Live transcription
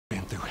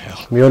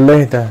بيقول له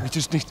ايه ده؟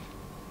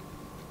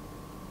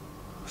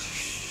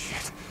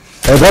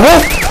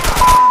 اضربه؟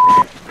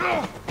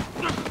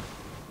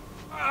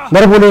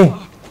 ضربه ليه؟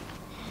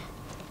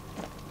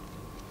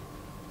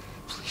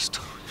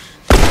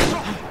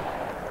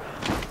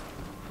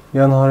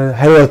 يا نهار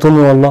حلوة يا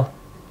تومي والله.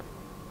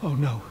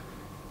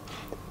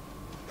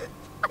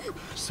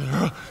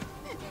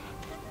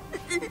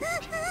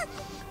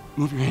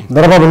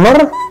 ضربها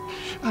بالمرة؟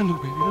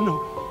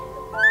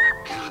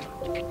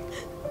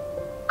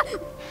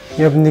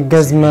 يا ابن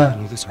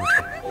الجزمة.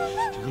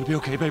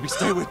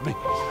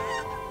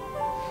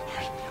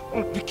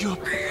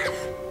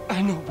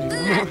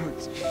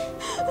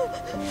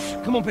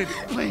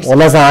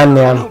 والله زعلني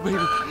يعني.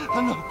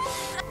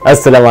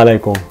 السلام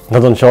عليكم.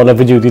 النهارده ان شاء الله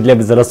فيديو جديد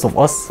لعبه ذا لاست اوف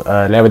اس.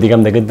 اللعبه دي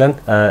جامده جدا،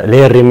 اللي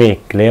هي الريميك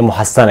اللي هي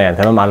محسنه يعني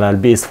تمام على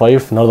البي اس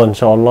 5. النهارده ان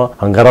شاء الله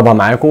هنجربها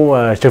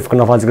معاكم. شوفوا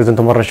القناه فاضي جدا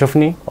انتم مره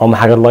شوفني، اهم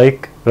حاجه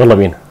اللايك. يلا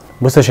بينا.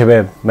 بصوا يا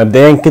شباب،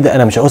 مبدئيا كده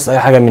انا مش هقص اي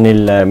حاجه من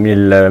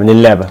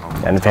اللعبه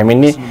يعني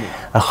فاهميني.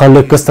 اخلي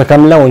القصه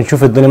كامله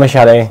ونشوف الدنيا ماشيه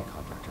على ايه.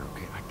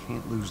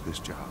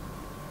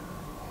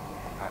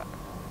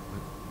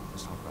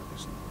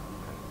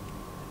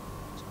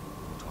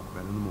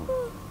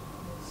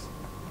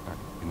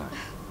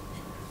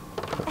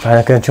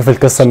 فاحنا كده نشوف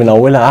القصة من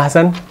أولها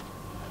أحسن.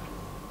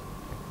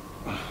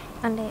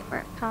 Monday at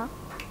work, huh? What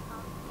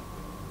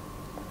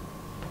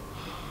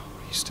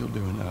are you still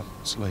doing up?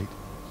 It's late.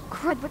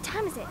 Crud, what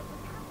time is it?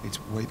 It's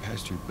way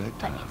past your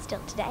bedtime. But it's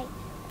still today.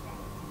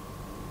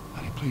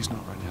 Honey, please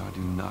not right now. I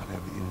do not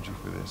have the energy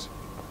for this.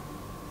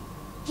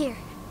 Here.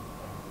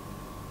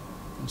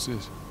 What's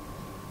this?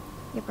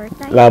 Your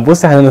birthday? لا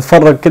بص احنا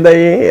نتفرج كده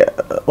ايه،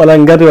 ولا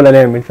نجري ولا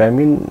نعمل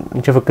فاهمين.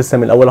 نشوف القصة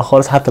من أولها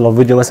خالص، حتى لو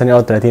فيديو مثلا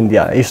يقعد 30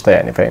 دقيقة قشطة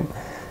يعني فاهم.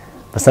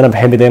 بس أنا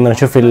بحب دايما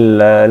أشوف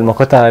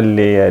المقاطع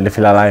اللي في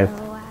الألعاب.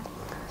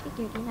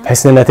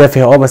 بحس إنها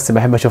تافهة بس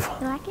بحب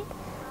أشوفها.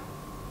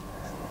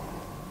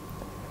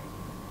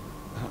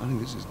 Honey,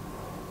 this is...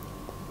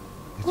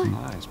 It's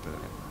nice, but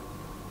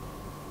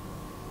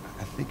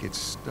I think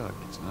it's stuck.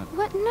 It's not...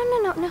 What?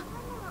 No.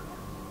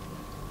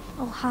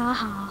 Oh, ha.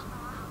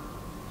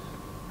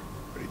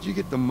 Where did you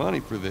get the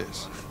money for this?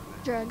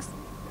 Drugs.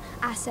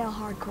 I sell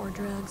hardcore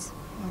drugs.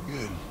 Oh,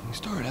 good. You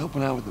started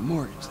helping out with the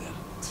mortgage then.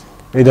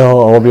 ايه ده؟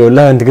 هو بيقول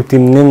لها انت جبتي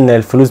منين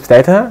الفلوس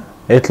بتاعتها؟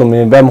 قالت له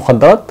من بيع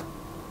المخدرات.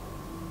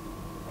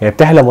 هي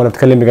بتحلم ولا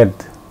بتتكلم بجد؟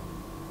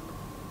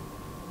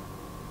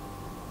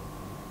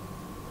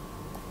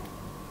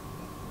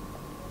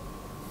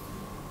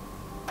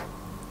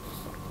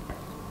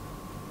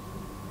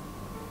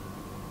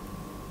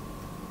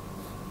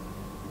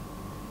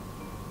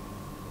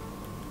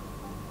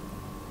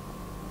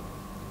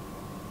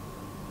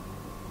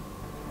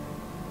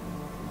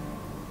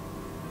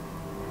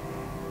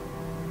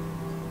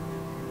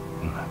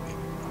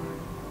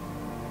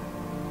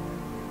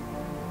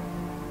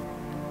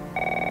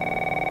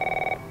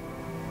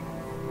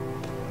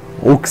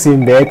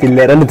 اقسم بآيات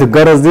الله رنة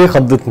الجرس دي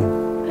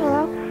خضتني.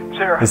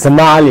 Sarah.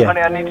 السماعة عالية.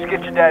 Honey, I need to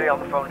get your daddy on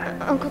the phone.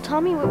 Uncle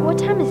Tommy, what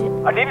time is it?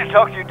 I need to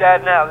talk to your dad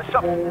now. There's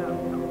something.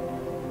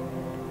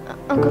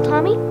 Uncle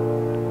Tommy?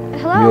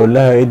 Hello? بيقول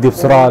لها ادي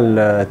بسرعة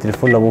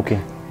التليفون لابوكي.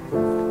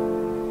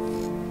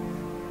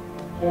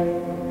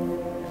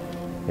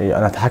 ايه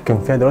انا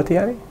اتحكم فيها دلوقتي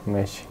يعني؟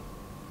 ماشي.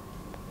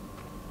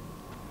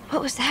 What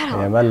was that?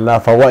 يا مال لا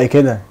فوقي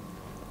كده.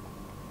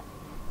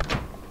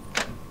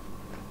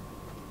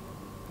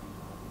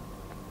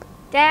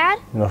 Dad?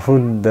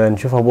 المفروض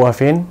نشوف ابوها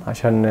فين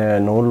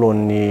عشان نقول له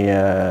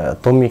ان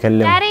تومي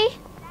يكلمه. Daddy?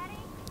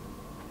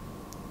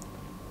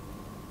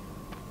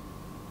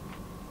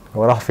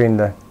 هو راح فين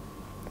ده؟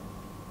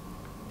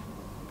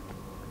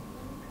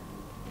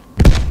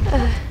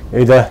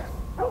 ايه ده؟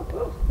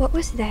 What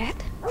was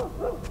that?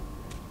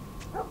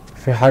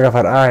 في حاجة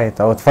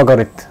فرقعت او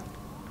اتفجرت.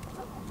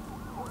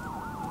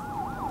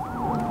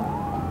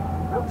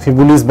 في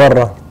بوليس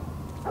بره.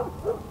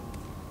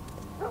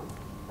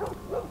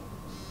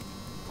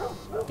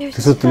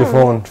 في صوت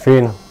تليفون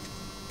فين؟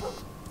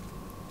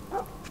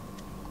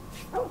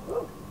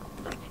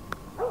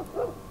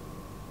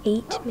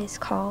 Eight missed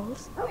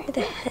calls. Where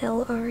the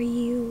hell are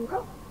you?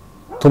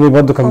 تومي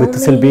برضه كان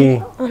بيتصل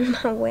بيه. On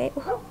my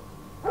way.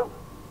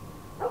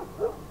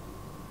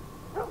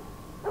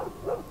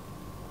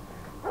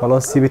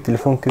 خلاص سيب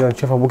التليفون كده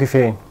ونشوف ابوكي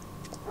فين.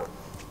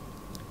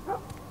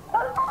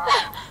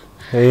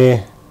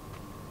 ايه؟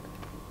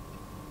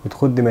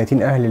 بتخد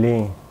ميتين اهل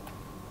ليه؟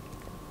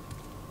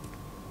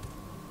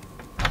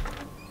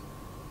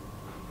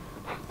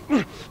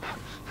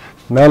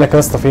 مالك يا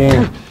اسطى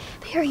فين؟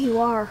 There you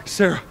are.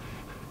 Sarah,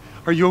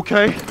 are you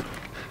okay?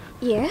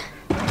 Yeah?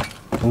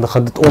 انت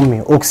خضت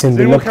امي اقسم Did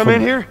بالله. anyone come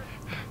in here?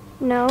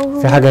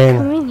 No. في حاجة هنا.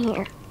 Come in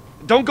here.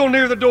 Don't go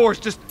near the doors.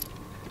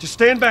 Just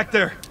stand back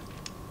there.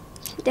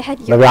 Dad,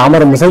 ده you're بيعمر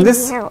freaking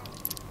المسدس؟ me out.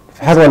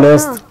 في حاجة ولا يا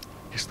اسطى؟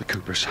 It's the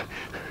Coopers.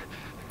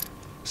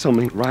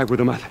 Something ain't right with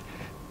them. I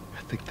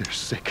think they're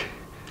sick.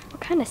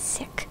 What kind of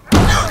sick?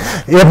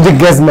 يا ابن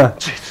الجزمة.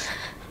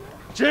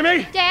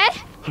 Jimmy! Dad?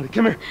 Honey,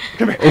 come here.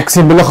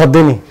 اقسم بالله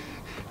خضني.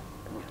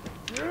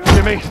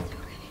 Jimmy!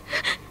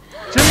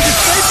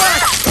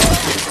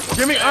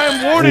 Jimmy, I am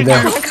warning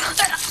you.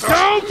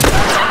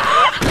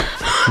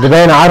 ده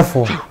باين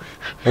عارفه.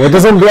 هو ده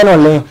زومبي يعني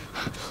ولا ايه؟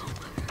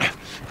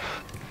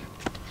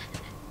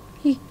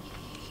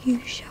 You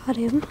shot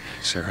him.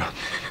 Sarah.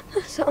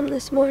 I saw him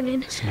this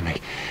morning. Listen to me.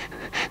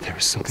 There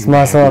is something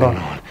اسمها going سارة.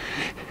 on.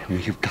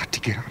 And you've got to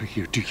get out of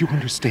here. Do you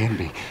understand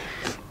me?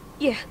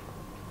 Yeah.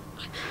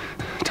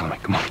 Tell me,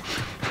 come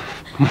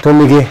on.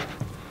 تومي جه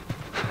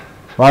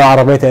وعلى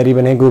عربية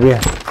تقريبا هيجوا بيها.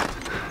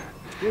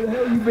 Where the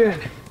hell you been?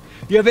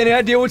 You have any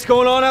idea what's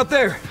going on out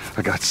there?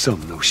 I got some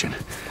notion.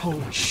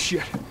 Holy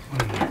shit.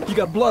 You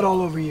got blood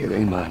all over It you.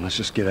 ain't mine. Let's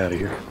just get out of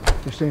here.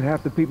 This ain't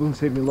half the people in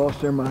Sydney lost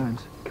their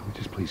minds. Can we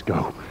just please go?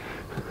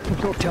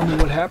 Don't tell me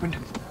what happened.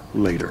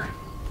 Later.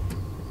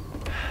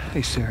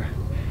 Hey, Sarah.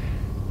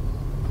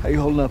 How you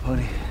holding up,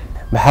 honey?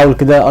 بحاول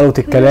كده ألوت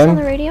Who's on the الكلام.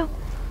 radio?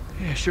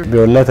 Yeah, sure.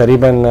 بيقول لها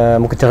تقريبا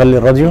ممكن تشغلي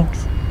الراديو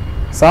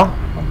صح؟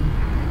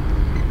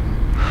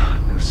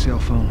 No cell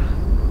phone.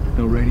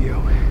 No radio.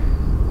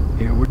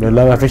 Yeah, we're بيقول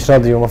لها مفيش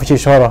راديو مفيش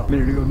إشارة. A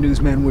minute ago,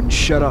 newsman wouldn't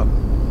shut up.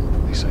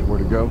 They say where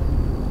to go?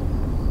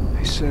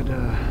 They said,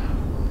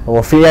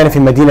 هو في يعني في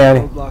المدينة يعني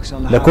roadblocks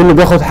on the ده كله highway.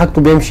 بياخد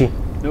حاجته بيمشي.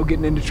 No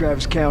getting into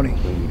Travis County. We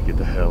need to get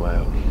the hell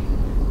out.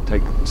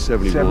 Take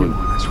 71.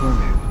 71, that's where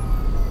I'm headed.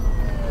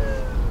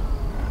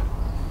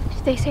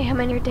 Did they say how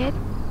many are dead?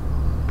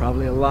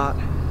 Probably a lot.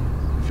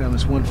 We found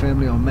this one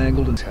family all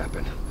mangled and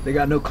Happened. they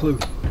got no clue.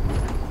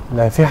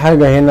 لا في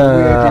حاجة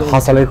هنا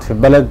حصلت في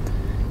البلد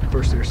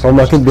First they're هم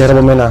أكيد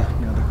بيهربوا منها. now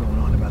they're going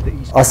on about the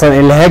east. أصلا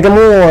اللي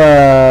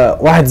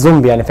هاجموا واحد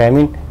زومبي يعني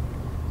فاهمين؟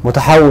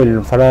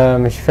 متحول فأنا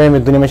مش فاهم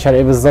الدنيا ماشية على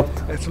إيه بالظبط.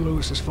 That's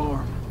Lewis's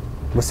farm.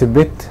 بص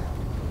البيت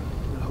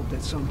I hope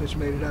that son bitch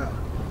made it out.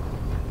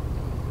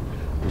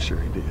 I'm sure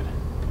he did.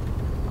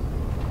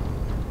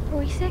 Are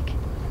we sick?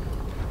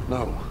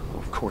 No,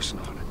 of course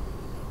not.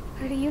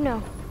 How do you know?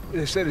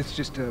 They said it's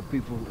just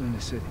people in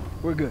the city.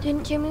 We're good.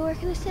 Didn't Jimmy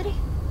work in the city?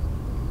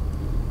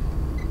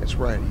 That's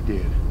right, he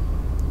did.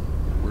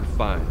 We're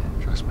fine.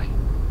 Trust me.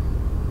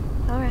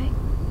 All right.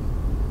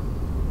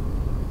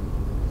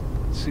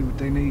 Let's see what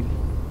they need.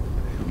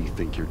 Who do you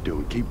think you're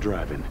doing? Keep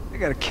driving. They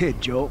got a kid,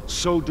 Joel.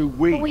 So do But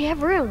we. we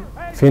have room.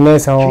 في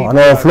ناس أهو Keep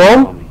أنا واقف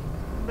لهم driving.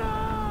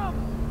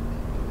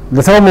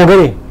 ده سبب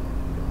موجري.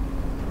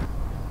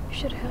 You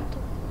should have helped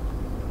him.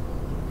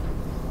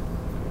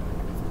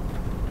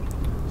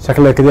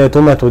 شكلها كده يا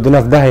تومي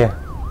هتودينا في داهية.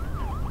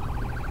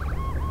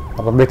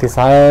 عربية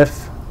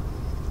إسعاف.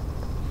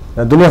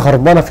 ده الدنيا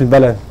خربانة في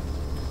البلد.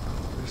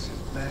 This is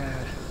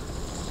bad.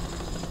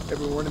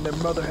 Everyone and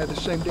their mother had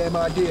the same damn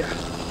idea.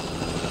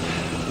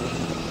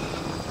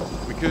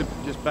 We could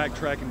just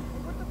backtrack and...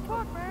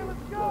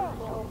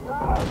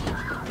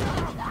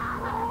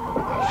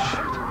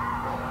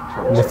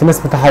 ده في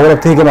ناس متحولة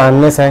بتهجم على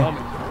الناس اهي.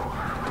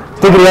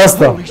 تجري يا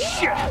اسطى.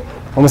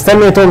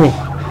 ومستني يا تومي.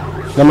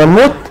 لما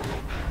نموت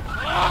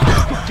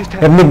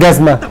يا ابن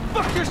الجزمة.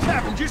 What just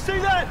happened? Did you see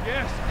that?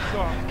 Yes,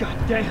 sorry. God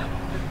damn.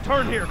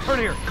 Turn here, turn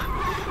here.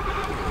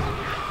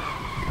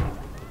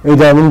 ايه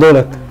ده مين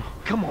دولت؟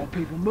 Come on,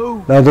 people,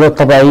 move. لا دول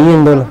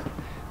الطبيعيين دول.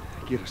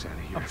 Get us out of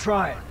here. I'm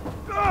trying.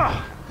 Oh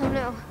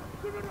no.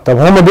 طب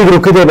هما بيجروا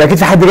كده يبقى اكيد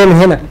في حد جاي من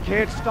هنا.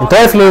 Can't stop. انت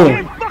واقف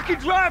ليه؟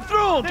 Fucking drive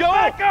through them, Joe.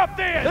 Back up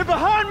there. They're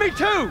behind me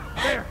too.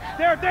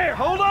 There.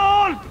 Hold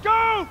on.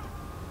 Go.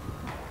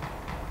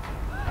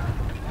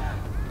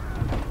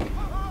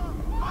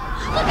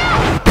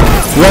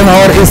 يا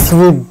نهار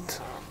اسود.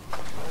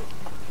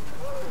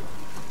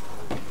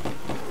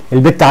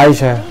 البت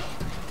عايشة.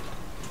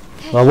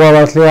 ابوها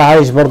بقى تلاقيه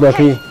عايش برضه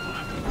اكيد.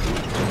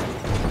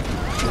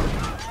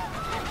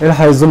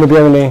 الحق الزومبي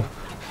بيعمل ايه؟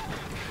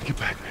 Get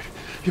back,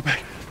 man. Get back.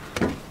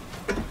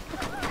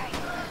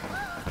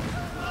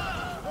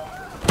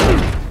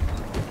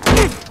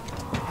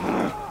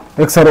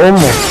 اكسر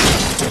امه.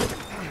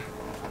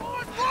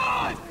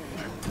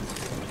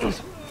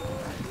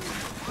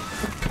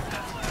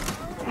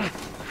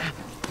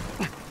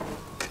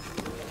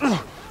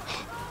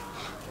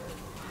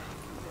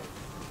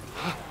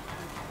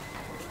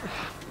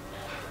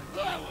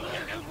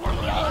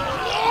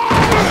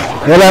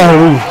 يا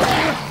لهوي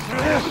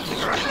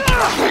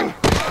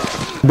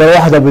ده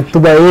واحدة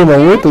بالطوبة ايه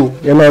موته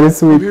يا نهار Come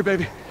اسود. here,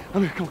 baby.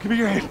 I'm here. Come on, give me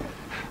your hand.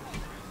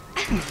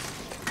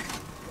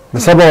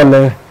 بسبب ولا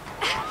ايه؟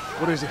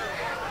 What is it?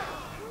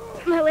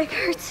 My leg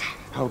hurts.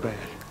 How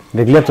bad?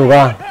 رجليه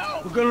بتوجعها.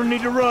 We're gonna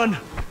need to run.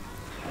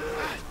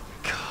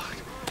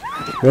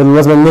 يلا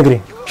لازم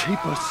نجري.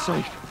 Keep us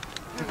safe.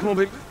 Come on,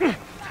 baby.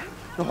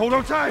 Now hold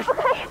on tight.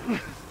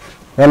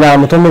 يلا يا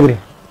عم توم نجري.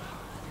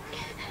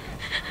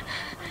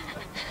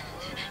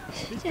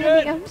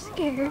 Daddy, I'm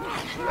scared.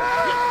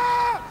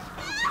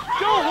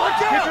 Go,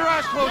 watch out. Get your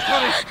eyes closed,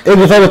 honey.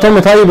 اجري طيب يا توم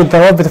طيب انت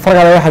واقف بتتفرج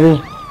على اي حاجة.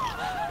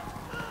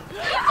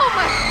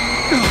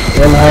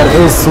 يا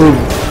نهار اسود.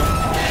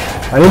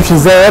 هنمشي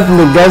ازاي يا ابن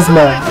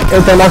الجزمة؟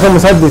 انت معاك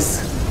المسدس.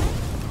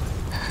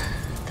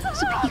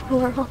 Those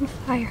people are on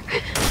fire.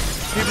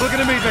 Keep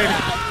looking at me, baby.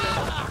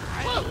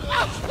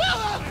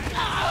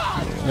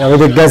 يا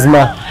ولد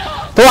الجزمة.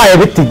 طلع يا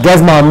بنت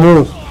الجزمة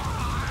هنموت.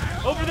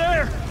 Over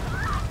there.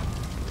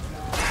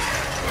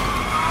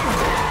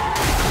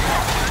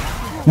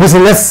 بص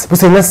الناس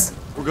بص الناس.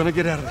 We're gonna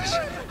get out of this.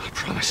 I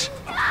promise.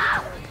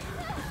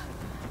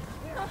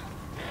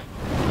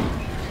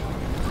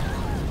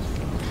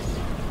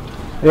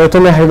 يا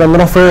تومي يا حبيبي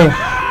نروح فين؟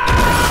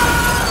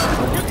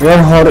 يا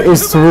نهار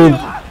اسود.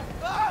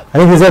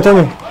 هنيجي ازاي يا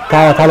تومي؟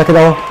 تعالى تعالى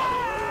كده اهو.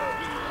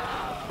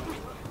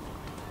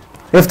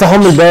 افتح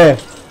الباب.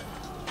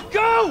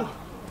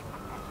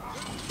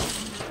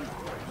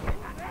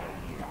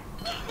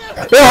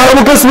 يا نهار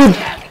ابوك اسود.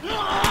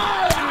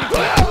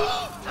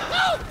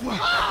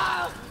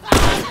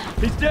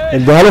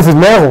 اديها له في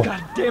دماغه. God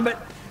damn it.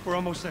 We're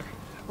almost there.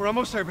 We're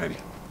almost there, baby.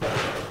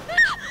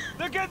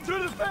 They're getting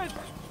through the fence.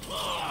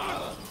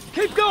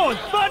 Keep going.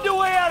 Find a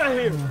way out of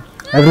here.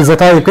 اجري ازاي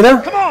طيب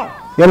كده؟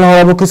 يا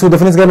نهار ابوك اسود، ده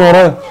في ناس جايه من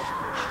ورايا.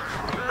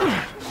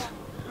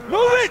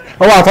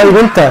 اوعى طيب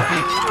انت.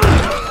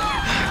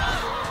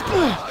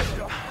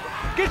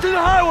 Get to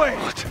the highway.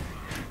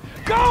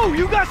 Go.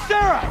 You got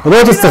Sarah.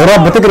 ودوت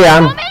استغراب بتجري يا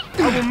عم.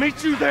 I will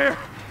meet you there.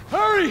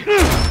 Hurry.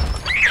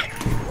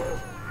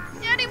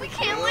 Daddy, we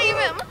can't leave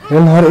him. يا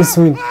نهار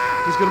اسود.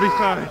 He's gonna be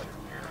fine.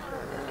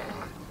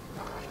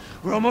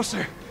 We're almost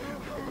there.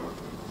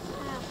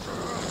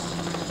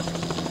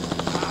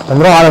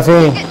 هنروح على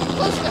فين؟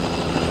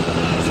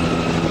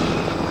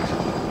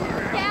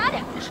 Dad?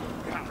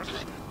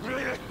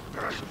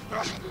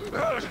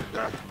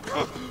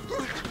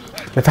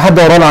 ده في حد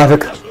ورانا على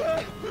فكرة.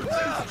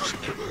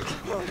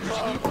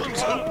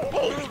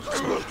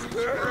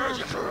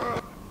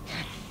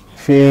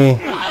 في ايه؟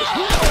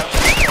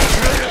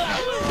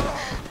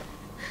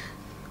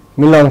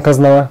 مين اللي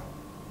انقذنا بقى؟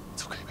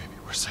 It's okay, baby.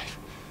 We're safe.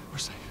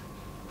 We're safe.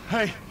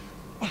 Hey,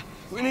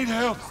 we need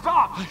help.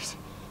 Stop. Please.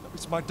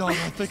 It's my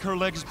daughter. I think her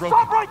leg is broken.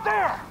 Stop right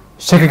there.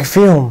 شاكك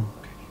فيهم.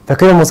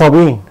 فاكرين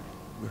المصابين.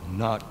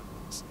 We're not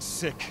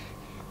sick.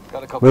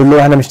 بيقول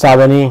له احنا مش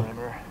تعبانين.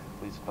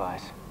 Please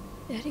advise.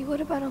 Daddy,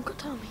 what about Uncle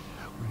Tommy?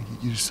 We're gonna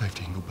get you to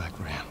safety and go back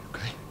around,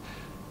 okay?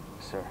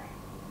 Sir,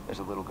 there's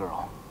a little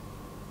girl.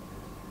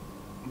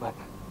 But...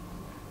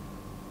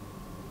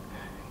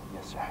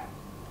 Yes, sir.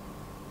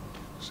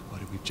 So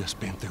what we've just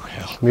been through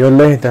hell. بيقول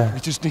له اهدى. We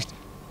just need...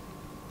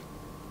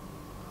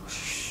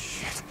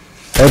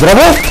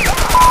 هيضربه؟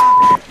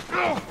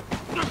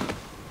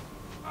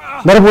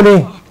 ضربه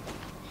ليه؟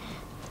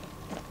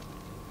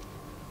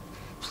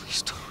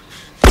 Please don't.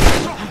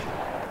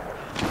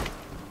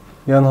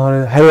 يا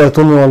نهار حلو يا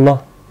تومي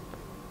والله.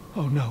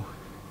 Oh no.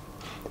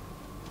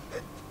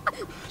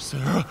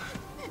 Sarah.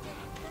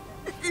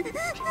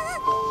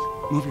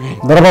 Move your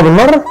hand. ضربها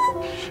بالمرة؟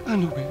 I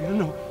know, baby. I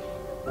know.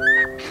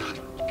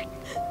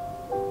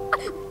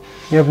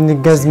 يا ابن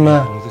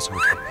الجزمة. I know this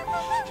hurts.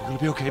 You're gonna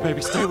be okay,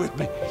 baby. Stay with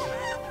me.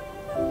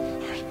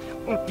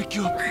 I'm gonna pick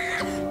you up.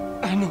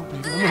 I know,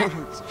 baby. I know it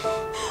hurts.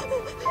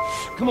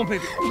 Come on,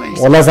 baby. Please.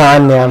 والله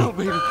زعلني يا I know, عم.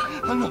 baby.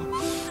 I know.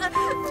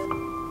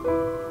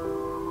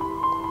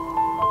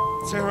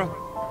 Sarah.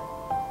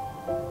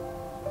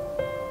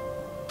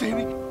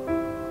 Baby.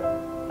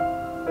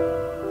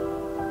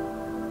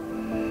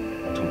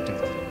 Don't do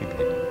this to me,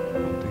 baby.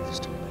 Don't do this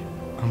to me,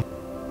 baby.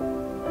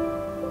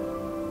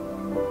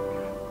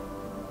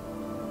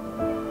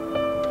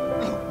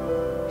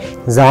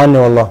 زعلني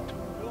والله.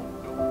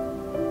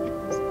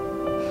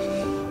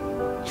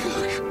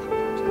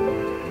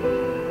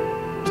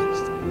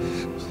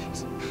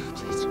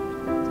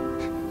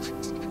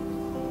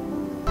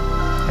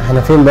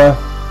 احنا فين بقى؟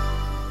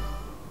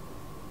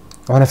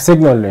 هو احنا في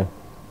سجن ولا ايه؟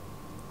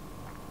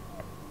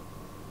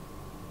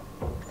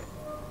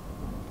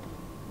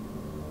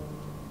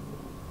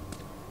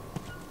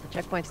 The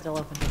checkpoint's still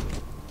open.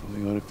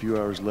 Only got a few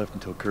hours left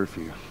until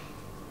curfew.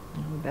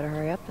 We better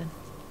hurry up then.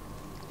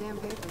 Damn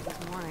papers this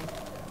morning.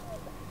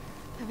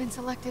 I've been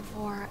selected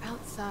for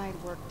outside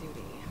work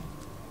duty.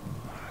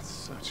 That's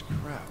such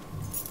crap.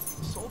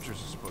 Soldiers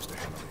are supposed to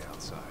handle the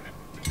outside.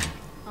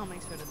 I'll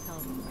make sure to tell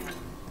them that.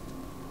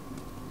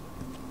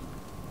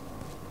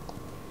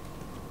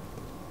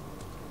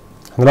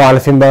 هنروح على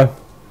فين بقى؟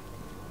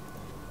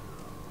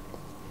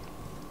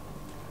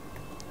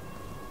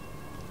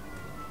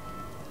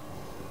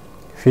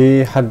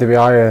 في حد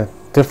بيعيط،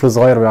 طفل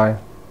صغير بيعيط.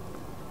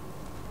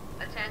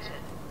 Attention.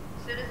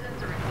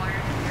 Citizens are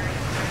required to carry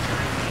a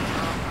firearm at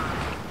all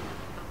times.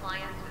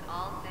 Compliance with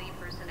all city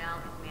personnel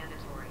is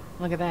mandatory.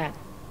 Look at that.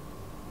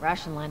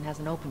 Ration line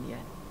hasn't opened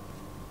yet.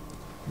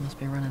 Must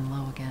be running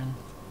low again.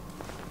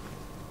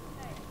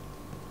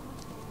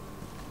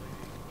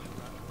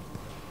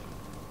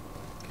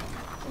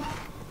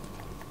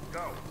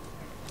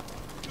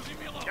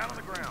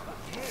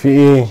 في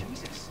ايه؟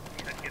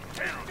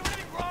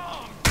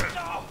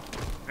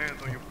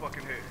 Hands on your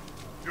fucking head.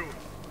 Do it.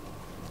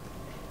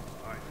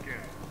 Alright,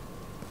 scan.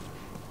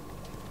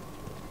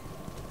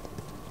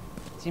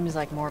 Seems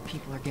like more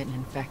people are getting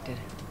infected.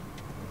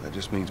 That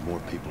just means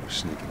more people are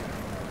sneaking in.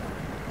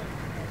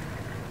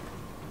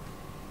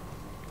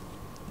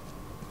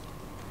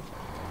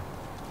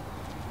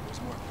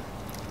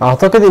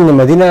 اعتقد ان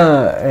المدينة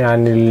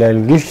يعني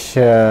الجيش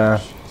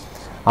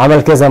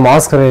عمل كذا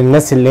معسكر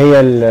للناس اللي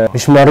هي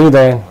مش مريضة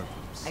يعني.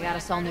 I got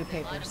us all new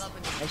papers.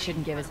 They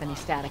shouldn't give us any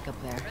static up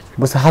there.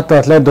 بص حتى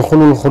هتلاقي الدخول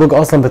والخروج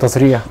اصلا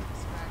بتصريح.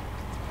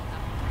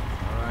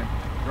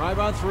 Drive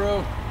on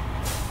through.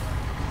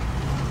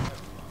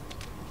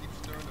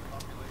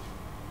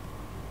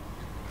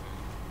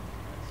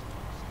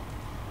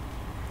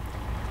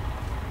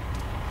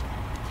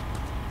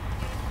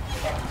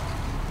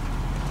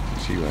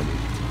 See you later.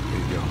 There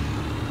you go.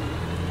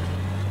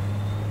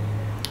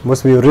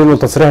 بص بيوريله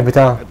التصريح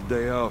بتاعه. Had the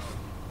day off.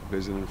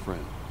 Visiting a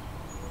friend.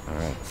 All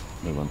right,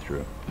 move on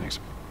through. Thanks.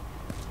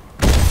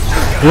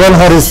 يا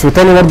نهار اسود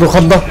تاني برضه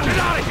خضه.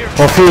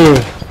 هو في ايه؟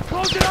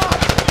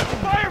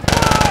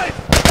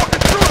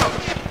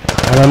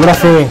 انا هنروح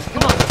فين؟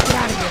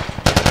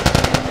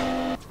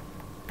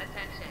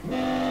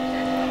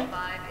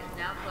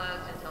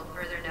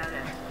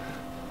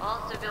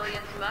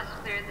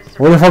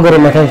 هو اللي فجر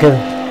المكان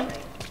كده.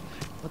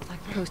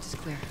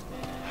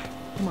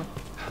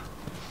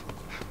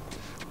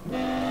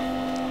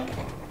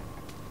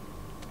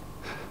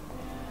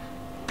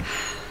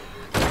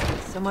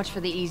 So much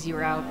for the easy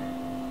route.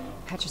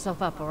 Patch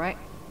yourself up, all right?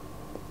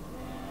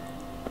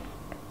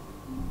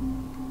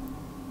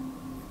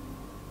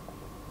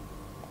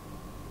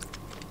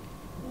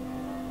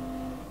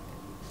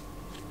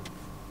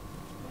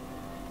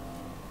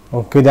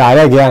 اوكي ده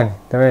علاج يعني.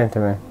 تمام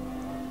تمام.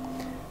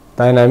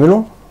 تعالى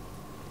نعمله.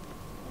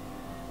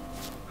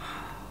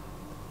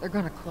 They're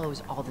gonna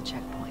close all the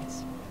checkpoints.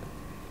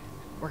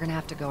 We're gonna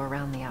have to go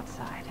around the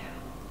outside.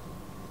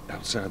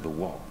 Outside the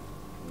wall.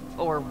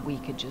 Or we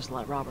could just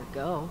let Robert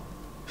go.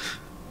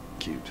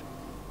 Cute.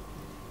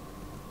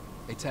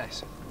 Hey, Tess,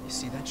 you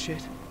see that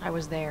shit? I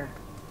was there.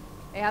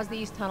 Hey, how's the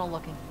east tunnel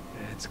looking?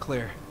 It's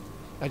clear.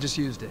 I just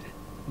used it.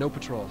 No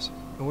patrols.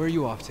 And where are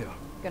you off to?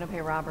 Gonna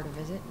pay Robert a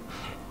visit?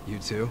 You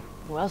too?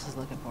 Who else is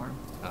looking for him?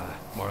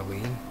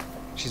 Marlene.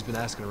 She's been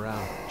asking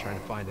around, trying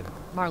to find him.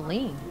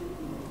 Marlene?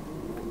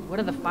 What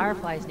do the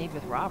Fireflies need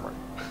with Robert?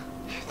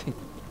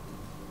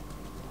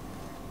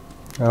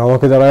 هو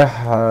كده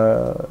رايح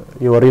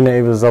يورينا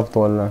ايه بالظبط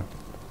ولا؟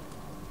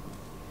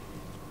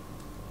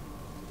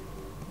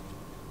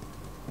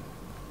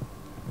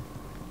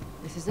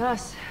 This is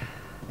us.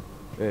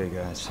 Hey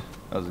guys,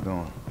 how's it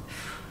going?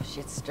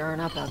 Shit's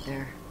stirring up out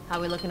there. How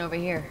we looking over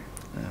here?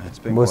 It's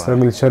been بص quiet.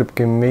 راجل شارب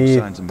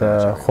كمية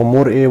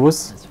خمور ايه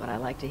بص. That's what I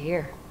like to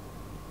hear.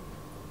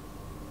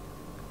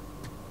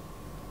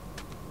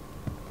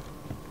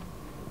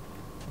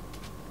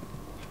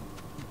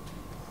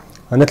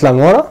 هنطلع من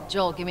ورا؟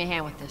 Joel, give me a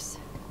hand with this.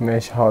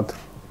 ماشي حاضر.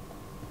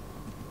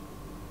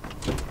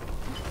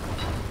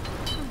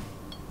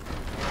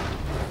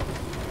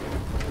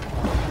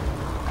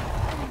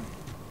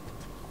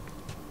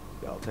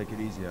 Y'all take it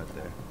easy out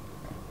there.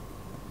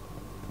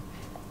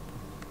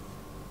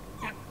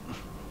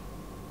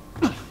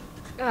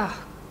 Oh,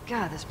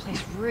 God, this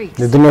place reeks.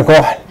 الدنيا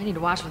كحل. I need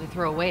to watch what they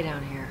throw away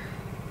down here.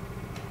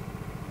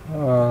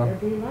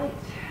 There'd be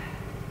light.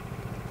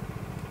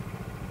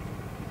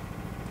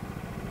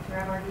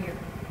 Grab our gear.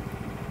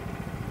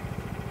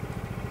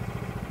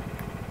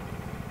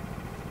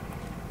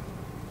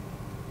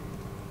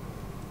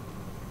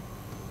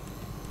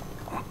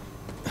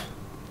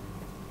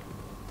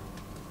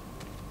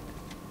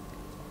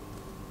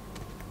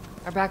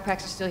 Our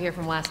backpacks are still here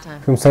from last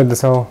time. في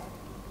مسدس اهو.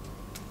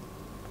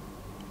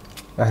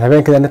 احنا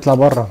باين كده نطلع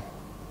بره.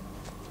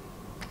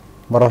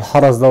 بره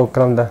الحرس ده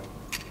والكلام ده.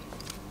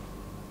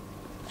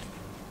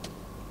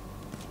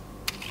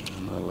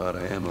 Not a lot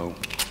of ammo.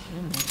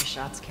 Make the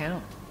shots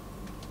count.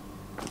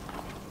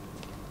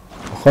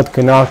 وخد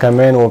قناع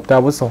كمان وبتاع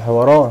بص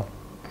وحوارات.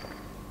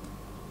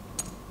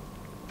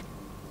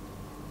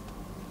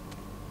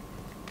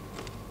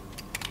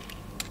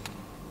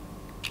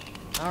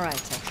 All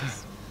right,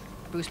 Texas.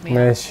 Boost me up.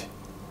 ماشي.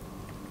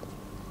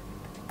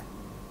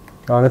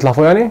 نطلع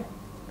فوق يعني؟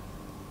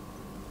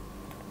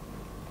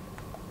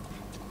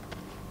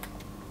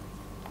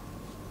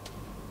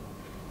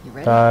 You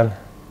ready? تعال.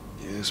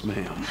 Yes,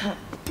 ma'am.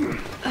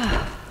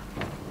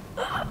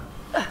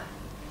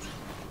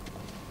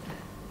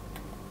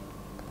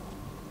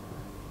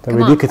 طب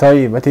ايديكي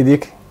طيب هات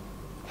ايديكي.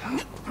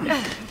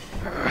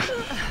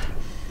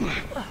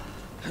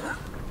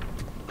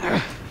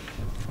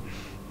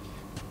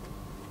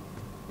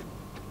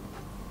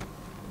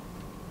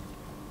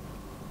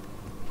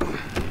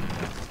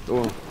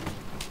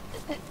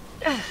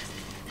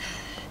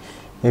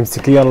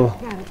 امسكيه يلا.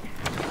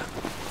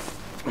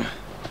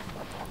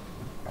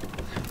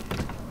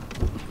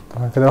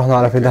 طبعا كده رحنا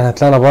على فين؟ احنا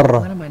طلعنا بره.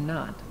 When am I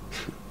not?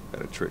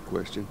 Got a trick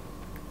question.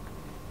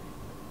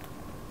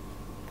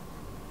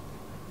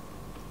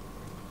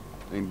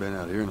 Ain't been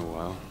out here in a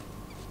while.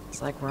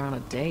 It's like we're on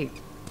a date.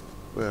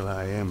 Well,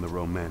 I am the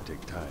romantic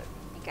type.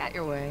 You got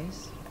your ways.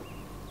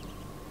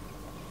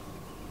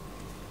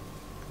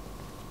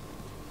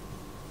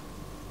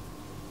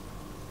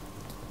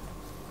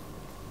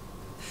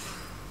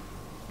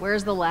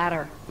 Where's the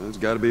ladder? Well,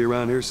 it's got to be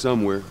around here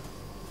somewhere.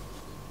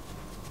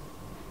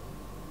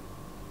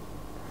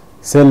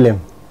 سلم.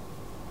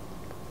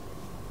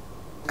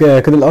 كده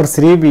الار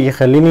 3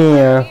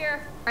 بيخليني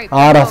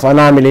اعرف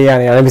انا اعمل ايه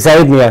يعني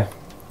بيساعدني يعني.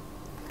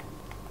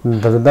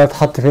 ده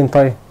اتحط فين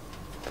طيب؟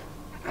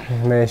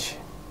 ماشي.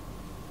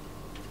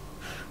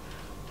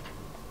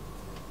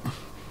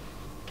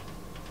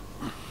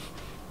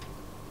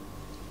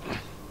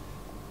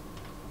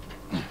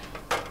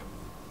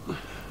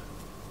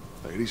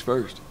 Ladies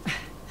first.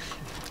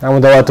 عمو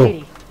ده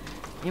وقته.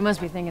 You must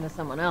be thinking of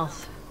someone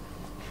else.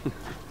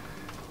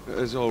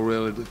 That's all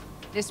relative.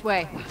 This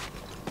way.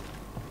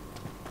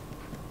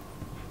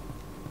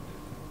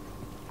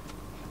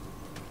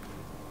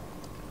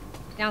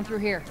 Down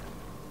through here.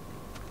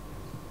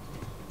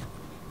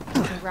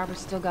 Think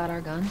Robert's still got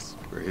our guns?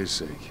 For his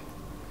sake,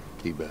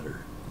 he better.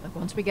 Look,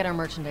 once we get our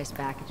merchandise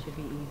back, it should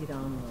be easy to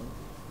unload.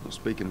 Well,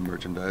 speaking of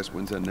merchandise,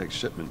 when's that next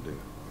shipment due?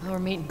 Well, we're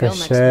meeting Bill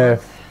next Chef.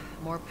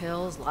 month. More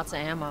pills, lots of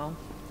ammo.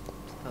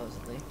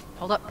 Supposedly.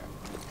 Hold up.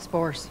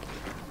 Spores.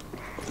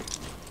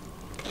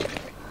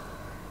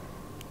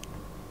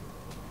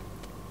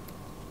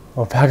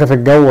 هو في حاجة في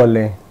الجو ولا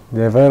ايه؟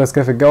 ده فيروس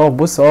كده في الجو.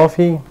 بص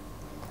في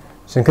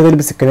عشان كده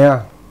لبس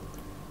القناع.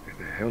 Where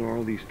the hell are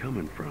all these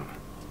coming from?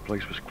 The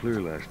place was clear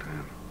last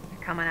time.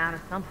 They're coming out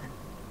of something.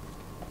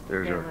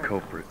 There's our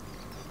culprit.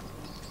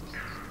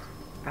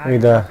 ايه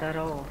ده؟ That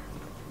old.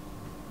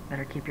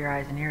 Better keep your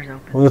eyes and ears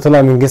open. وده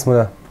طلع من جسمه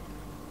ده.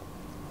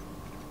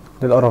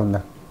 ايه القرف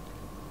ده؟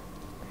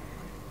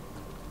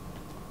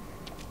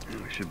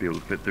 We should be able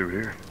to fit through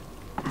here.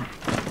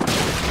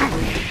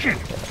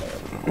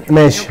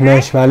 ماشي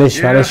ماشي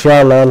معلش معلش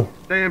يلا يلا.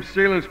 Damn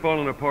ceiling's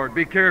falling apart.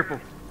 Be careful.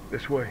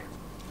 This way.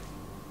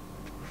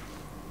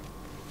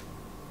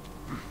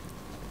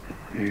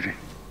 Easy.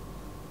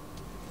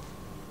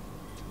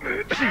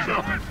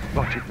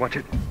 Watch it, watch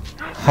it.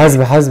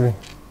 حاسبي حاسبي.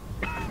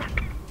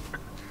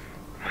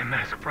 My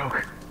mask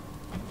broke.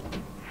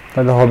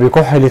 طيب هو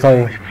بيكح لي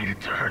طيب. Leave me to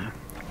turn.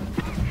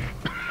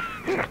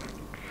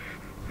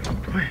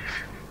 Please.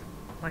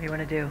 What do you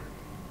want to do?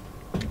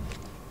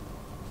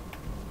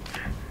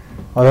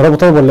 اضربه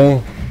طيب ولا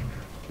ايه؟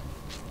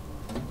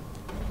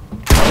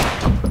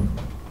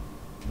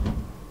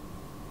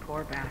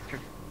 Poor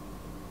bastard.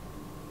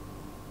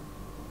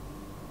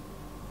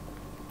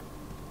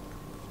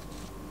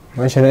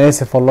 ماشي انا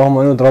اسف والله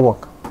ما اني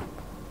اضربك.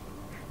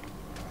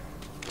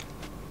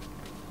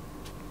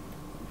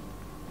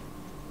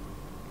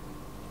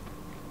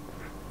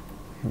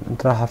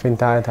 انت رايحة فين؟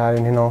 تعالي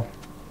تعالي من هنا اهو.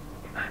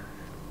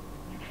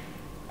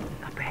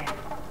 Up ahead.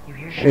 You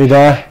hear ايه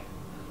ده؟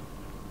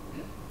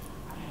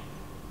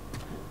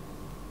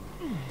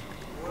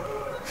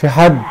 في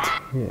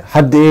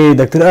حد ايه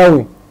ده كتير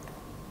قوي.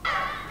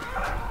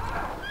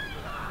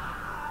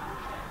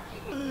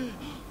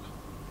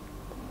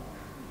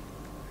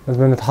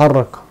 لازم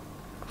نتحرك.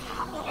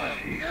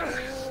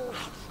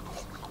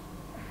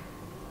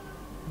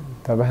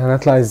 طب احنا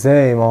هنطلع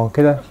ازاي؟ ما هو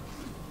كده.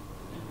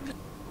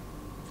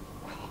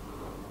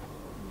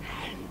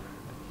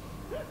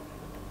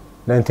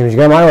 لا انت مش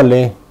جاي معايا ولا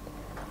ايه؟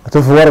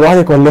 هتقف ورا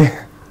لوحدك ولا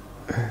ايه؟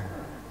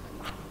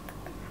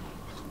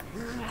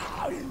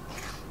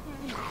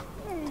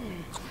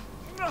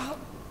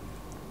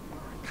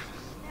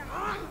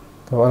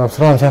 طب انا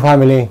بصراحة مش عارف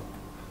اعمل ايه.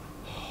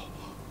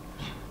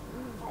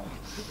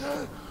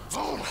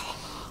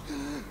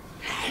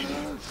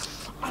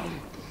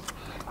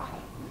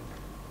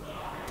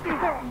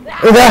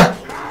 ايه ده؟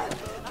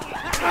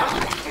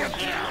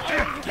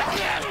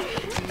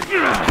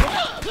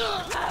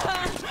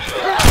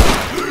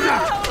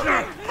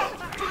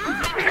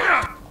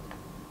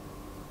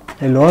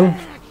 الوان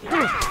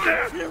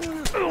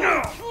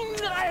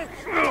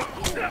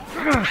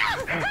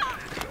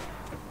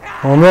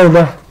هو ماله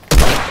ده؟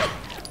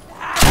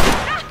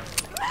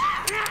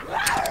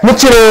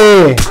 متش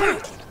ليه؟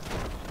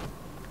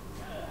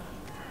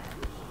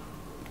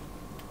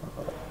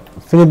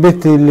 فين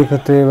البت اللي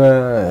كنت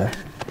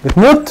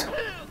بتموت؟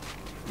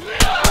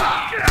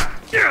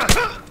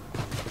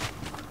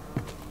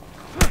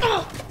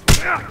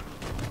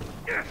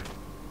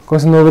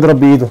 كويس ان هو بيضرب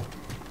بايده.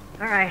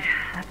 Alright,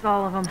 that's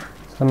all of them.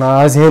 انا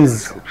عايز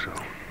هيلز.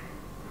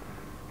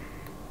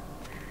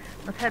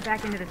 Let's head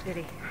back into the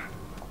city.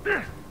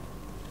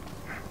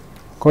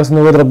 كويس ان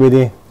هو بيضرب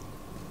بايديه.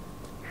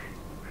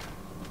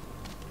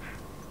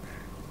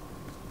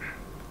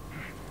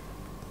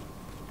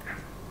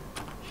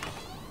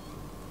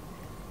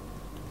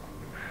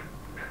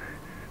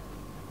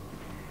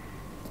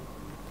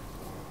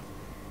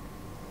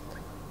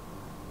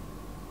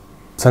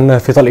 استنى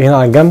في طلق هنا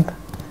على الجنب،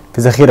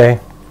 في ذخيرة اهي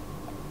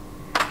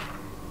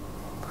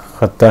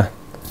خدتها.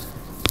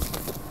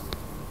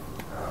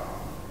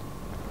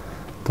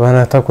 طب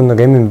انا كنا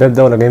جايين من الباب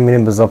ده ولا جايين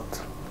منين بالظبط؟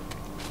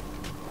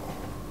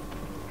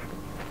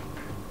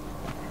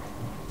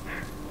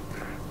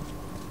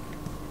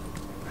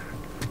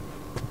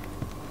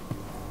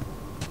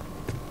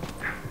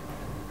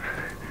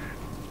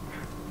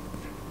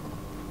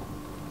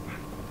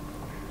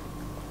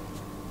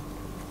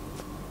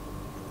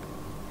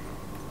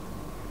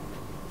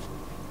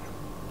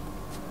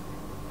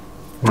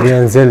 دي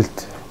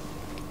نزلت.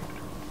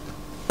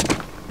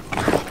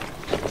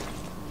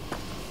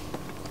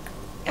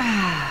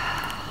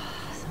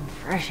 Some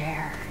fresh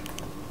air.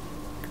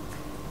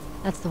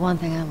 That's the one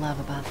thing I love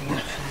about the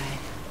outside.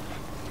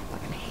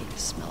 Fucking hate the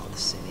smell of the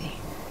city.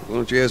 Why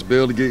don't you ask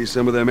Bill to get you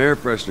some of them air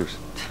fresheners?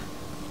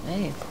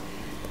 Hey, if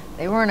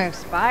they weren't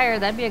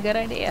expired, that'd be a good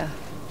idea.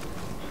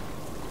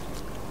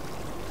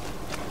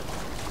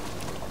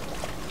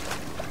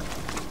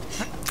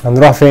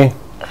 هنروح فين؟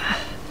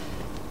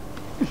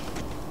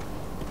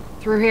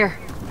 Through here.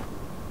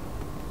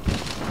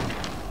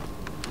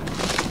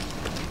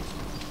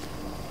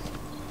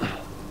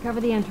 Cover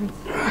the entrance.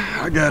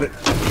 I got it.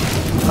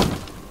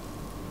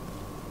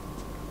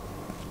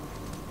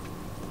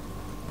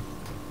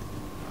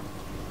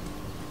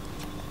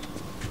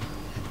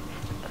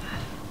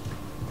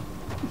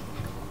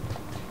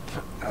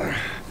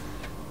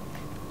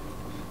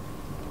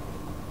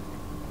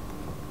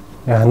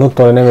 هننط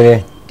ولا نعمل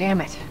ايه؟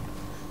 Damn it.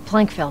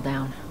 Plank fell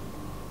down.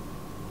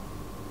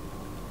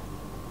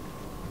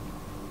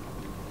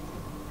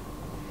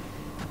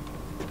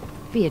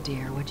 Be a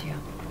dear, would you?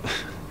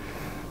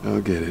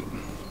 I'll get it.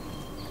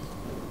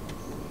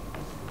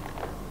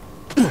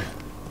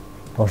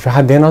 هو في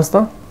حد هنا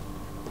اصلا؟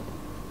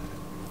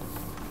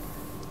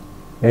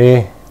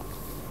 ايه؟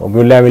 هو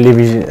بيقول لي اعمل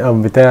ايه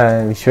او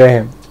بتاع مش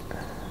فاهم.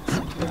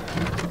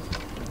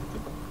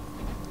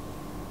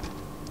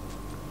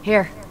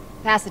 Here,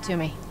 pass it to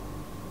me.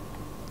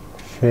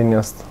 فين يا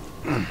اسطى؟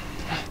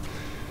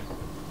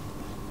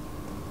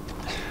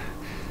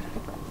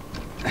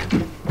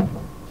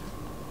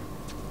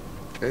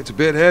 It's a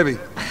bit heavy.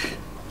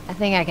 I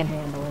think I can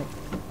handle it.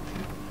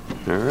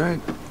 All right.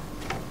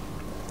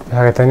 في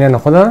حاجة تانية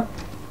ناخدها؟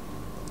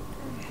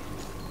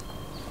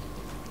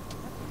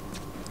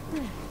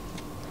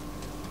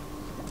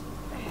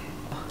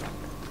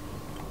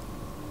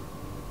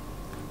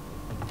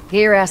 Get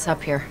your ass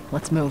up here.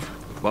 Let's move.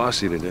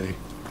 Bossy today.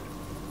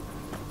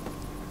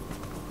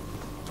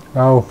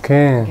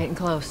 اوكي. Getting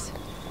close.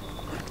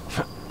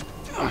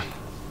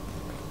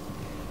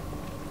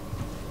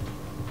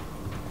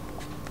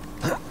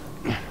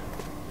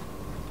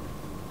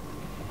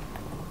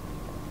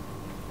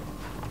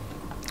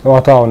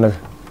 اوعى تقع والنبي.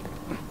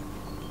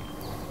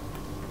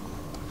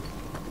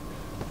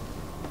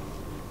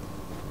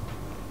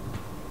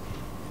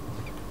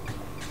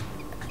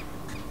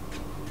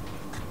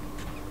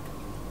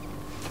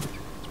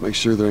 Make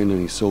sure there ain't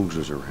any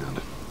soldiers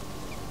around.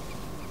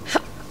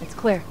 It's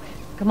clear.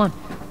 Come on.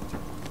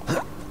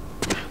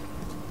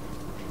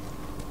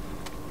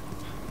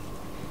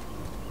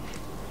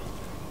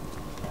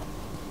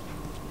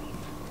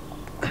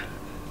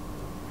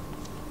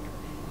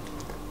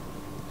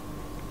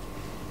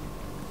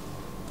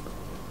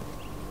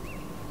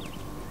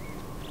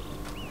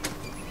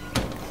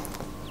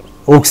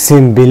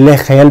 اقسم بالله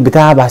خيال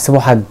بتاعها بحسبه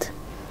حد.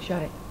 Shut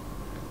it.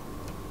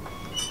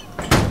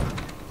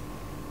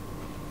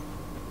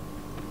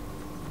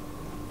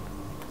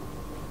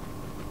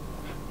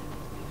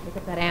 Look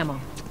at that ammo.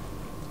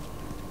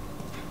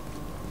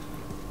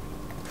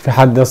 في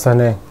حد اصلا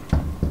هناك.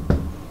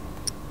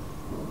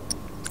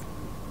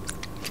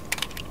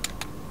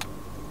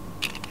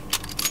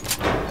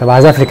 طب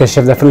عايز اقفل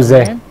الكشاف ده اقفله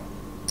ازاي؟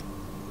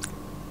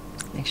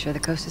 Make sure the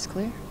coast is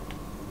clear.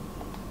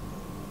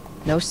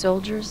 No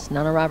soldiers,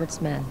 none of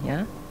Robert's men,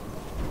 yeah?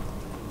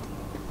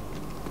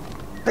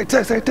 Hey,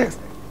 Tess, hey, Tess.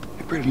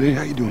 Hey, pretty lady,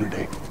 how you doing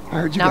today? I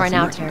heard you Not got right some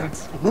now,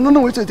 merchandise. Terrence.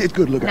 No, it's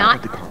good. Look, I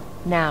Not got the car.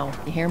 now.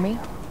 You hear me?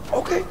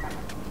 Okay,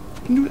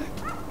 you can do that.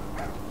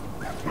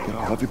 Get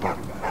all of your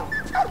body back.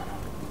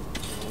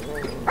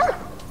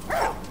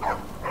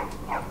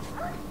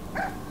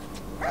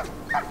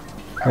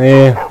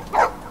 ايه؟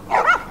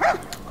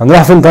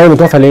 هنروح فين طيب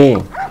متوفى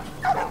ليه؟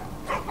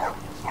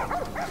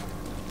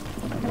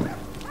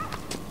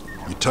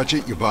 Touch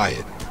it, you buy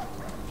it.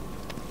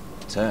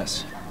 Tess,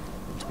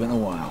 it's been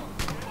a while.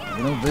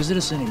 You don't visit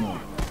us anymore.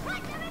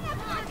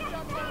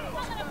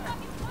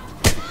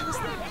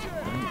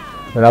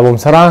 نلعبوا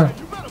بسرعة.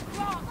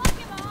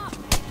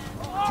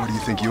 Where do you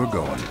think you're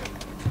going?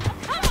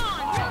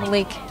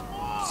 Malik,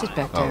 sit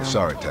back down. Oh,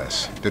 sorry,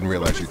 Tess. Didn't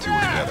realize you two were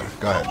together.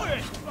 Go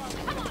ahead.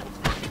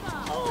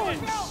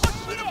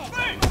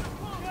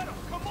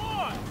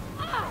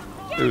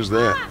 Who's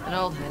that? An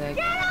old headache.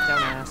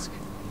 Don't ask.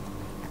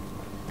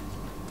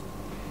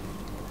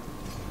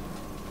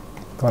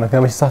 طب انا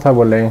كده ماشي صح طيب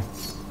ولا ايه؟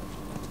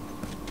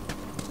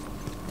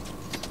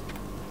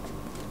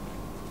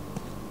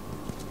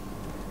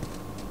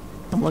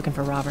 I'm looking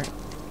for Robert.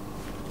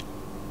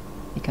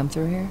 You come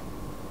through here?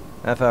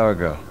 Half hour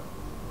ago.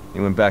 He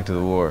went back to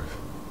the wharf.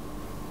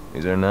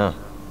 He's there now.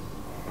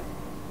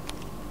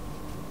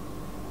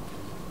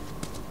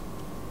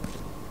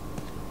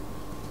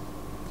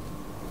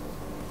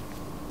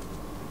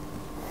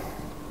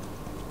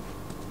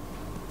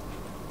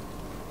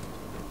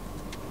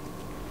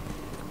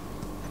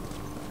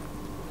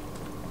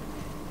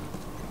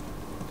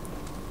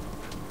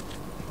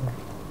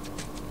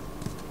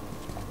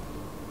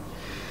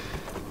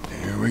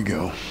 Here we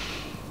go.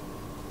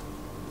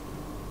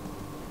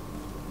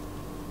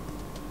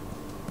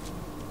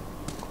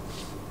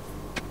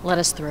 Let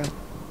us through.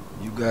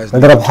 You guys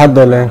نضرب حد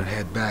ولا ايه؟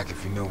 head back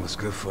if you know what's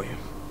good for you.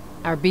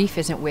 Our beef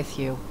isn't with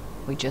you.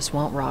 We just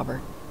want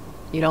Robert.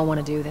 You don't want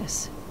to do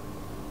this.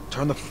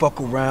 Turn the fuck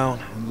around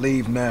and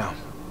leave now.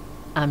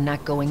 I'm not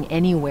going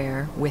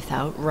anywhere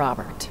without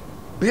Robert.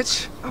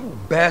 Bitch, I will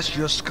bash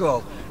your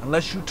skull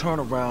unless you turn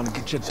around and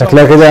get your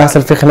شكلها كده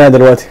هيحصل في خناقة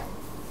دلوقتي.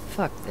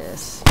 Fuck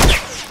this.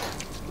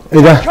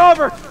 ايه ده؟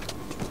 Cover!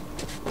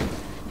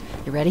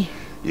 You ready?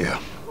 Yeah.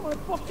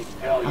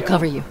 I'll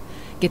cover you.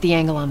 Get the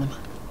angle on them.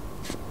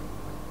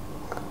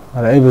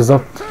 على ايه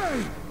بالظبط؟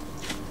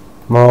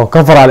 ما هو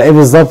كفر على ايه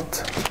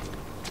بالظبط؟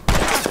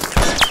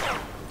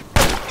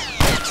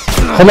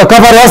 خدها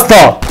كفر يا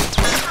اسطى!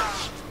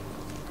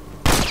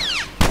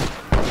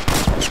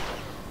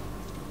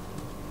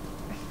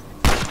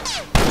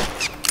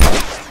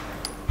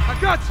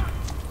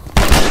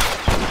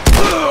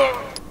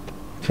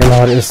 يا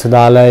نهار اسود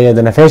عليا،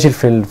 ده انا فاشل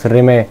في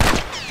الرماية.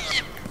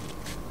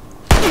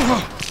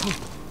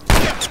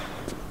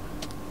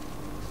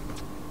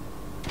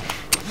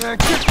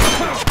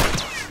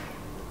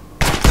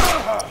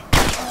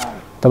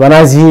 طب انا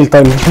عايز هيل.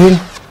 طيب مفيش هيل؟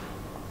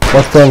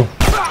 بص تاني.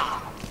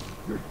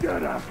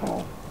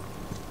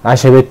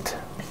 عاش يا بت.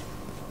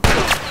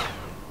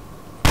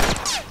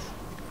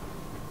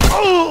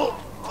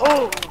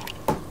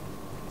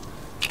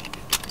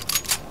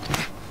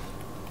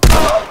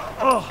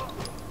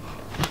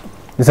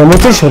 لسه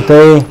متش وانت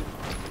ايه؟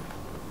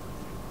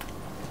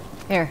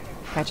 Here,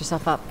 patch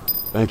yourself up.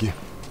 Thank you.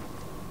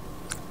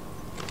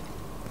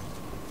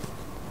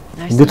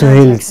 Nice اديته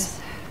هيلز.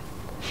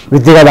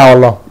 بنت جدع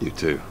والله. You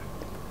too.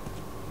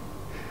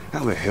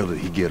 How the hell did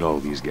he get all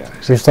these guys?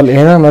 مفيش طلق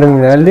هنا مرمي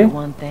من قال لي.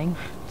 One thing,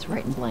 it's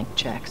writing blank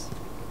checks.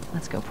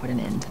 Let's go put an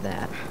end to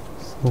that.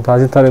 انتوا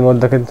عايزين طلق الواد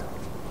ده كده.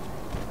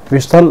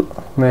 مفيش طلق؟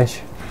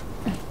 ماشي.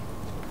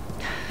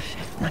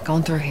 Not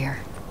going through here.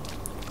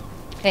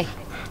 Hey,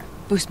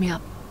 boost me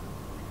up.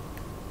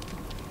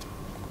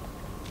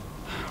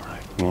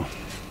 Come on.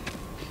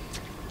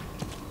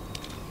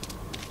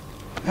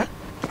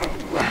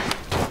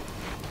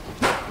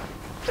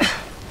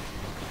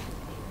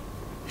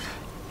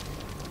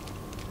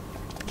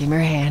 Give me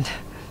your hand.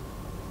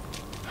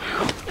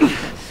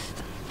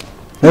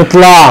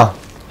 اطلع.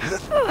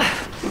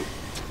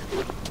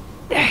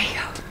 There you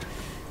go.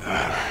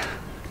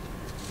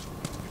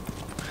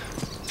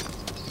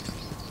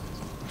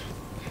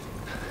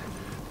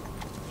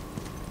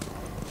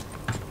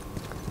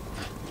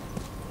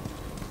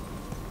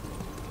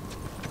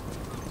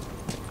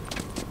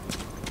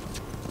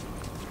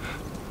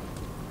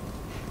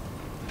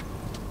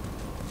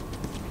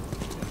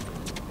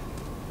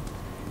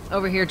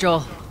 Over here,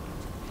 Joel.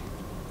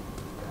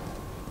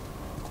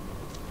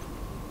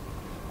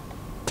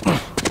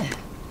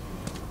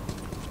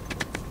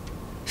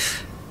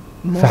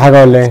 في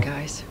حاجة ولا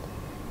ايه؟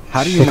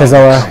 How do you في كذا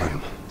know? واحد.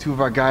 Two of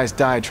our guys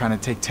died trying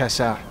to take Tess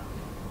out.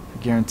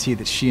 I guarantee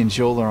that she and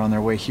Joel are on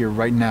their way here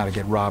right now to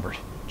get Robert.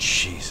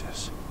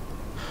 Jesus.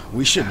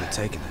 We shouldn't have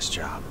taken this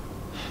job.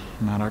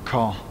 Not our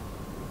call.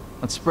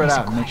 Let's spread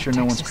out and make sure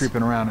no one's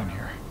creeping around in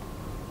here.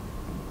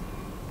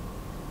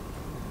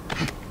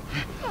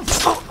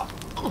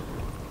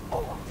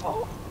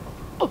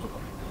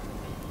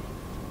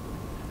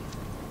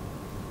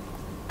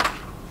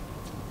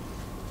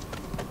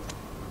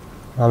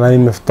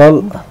 عمالين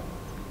مفطل.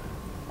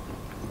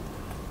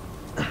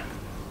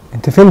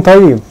 انت فين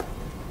طيب؟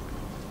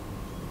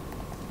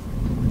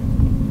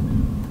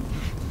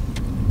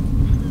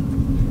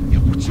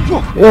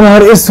 يا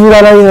نهار اسود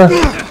عليا.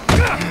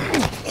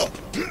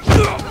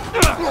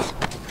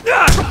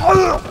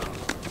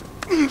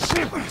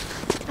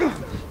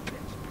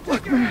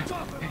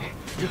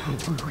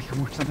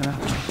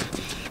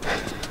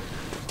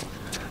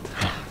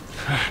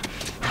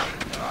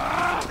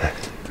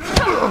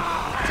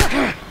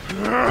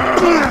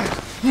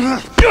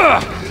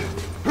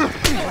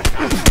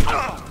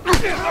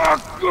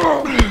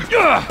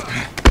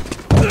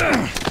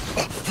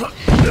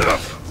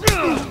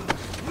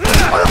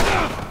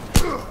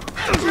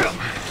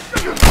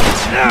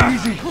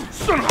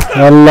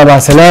 يلا مع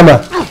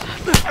سلامة.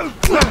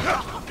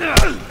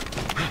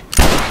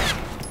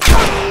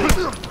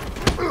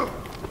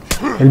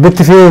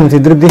 البت فين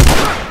تضرب دي؟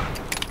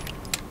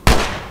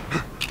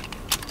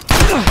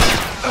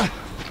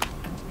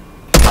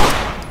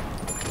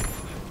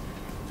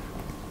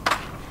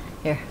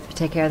 Here,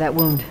 take care of that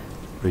wound.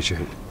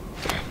 Appreciate it.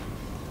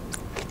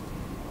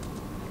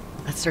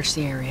 Let's search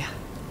the area.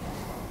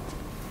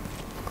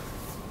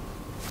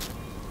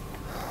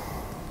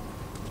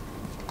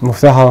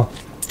 مفتاح اهو.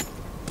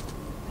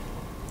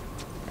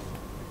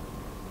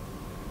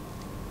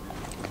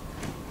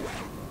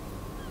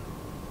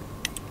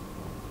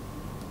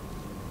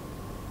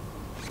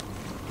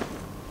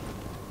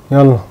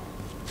 يلا.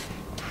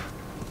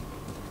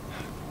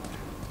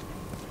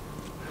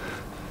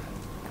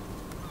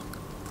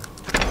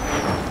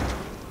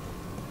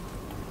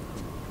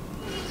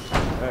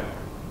 Hey,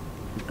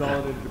 you're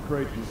calling into the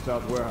crates in the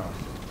south warehouse.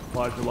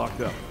 Supplies are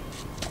locked up.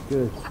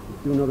 Good.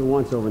 Let's do another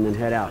once over and then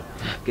head out.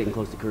 Getting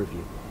close to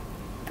curfew.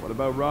 What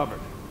about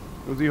Robert?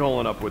 Who's he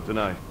holing up with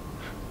tonight?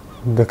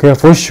 ده كده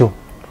في وشه.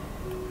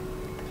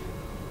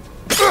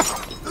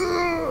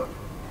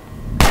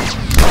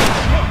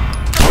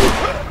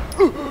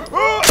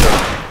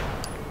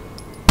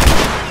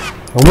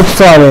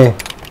 وبصوا عليه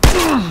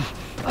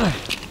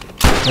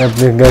يا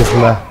ابن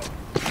الجزمة.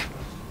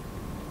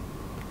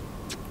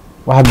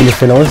 واحد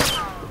بيلف هنا بص.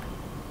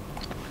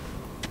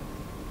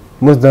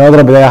 بص ده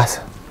اضرب بداية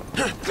احسن.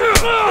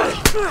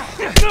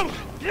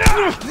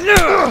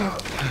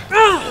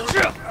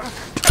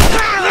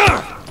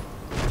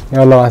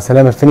 يلا مع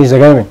السلامة. الفينيش ده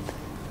جامد.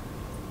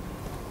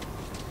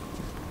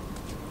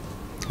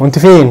 وانت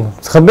فين؟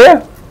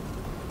 مستخبية؟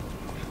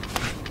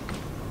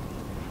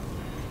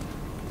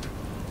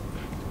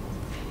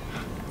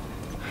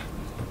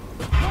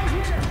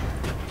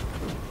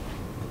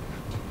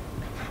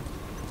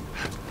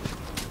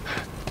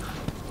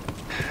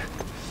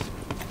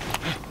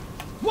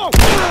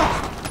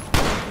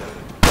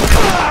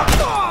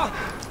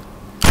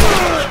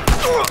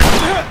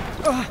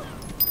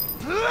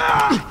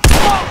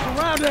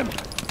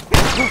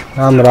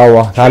 يا عم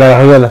روح. تعالى يا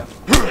هيلا.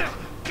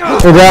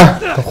 ايه ده؟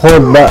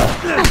 خد بقى.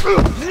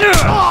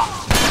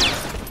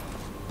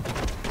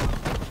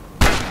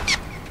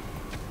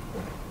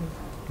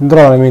 نضرب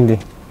على مين دي؟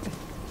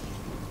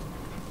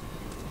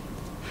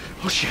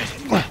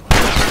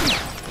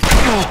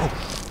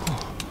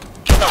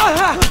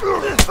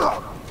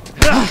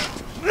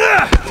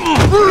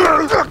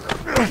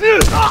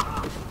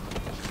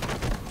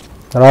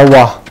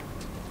 روح.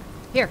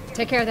 Here,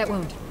 take care of that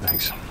wound.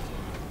 Thanks.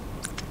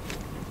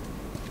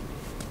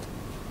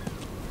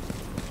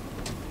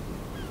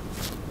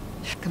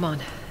 Come on,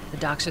 the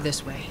docks are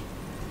this way.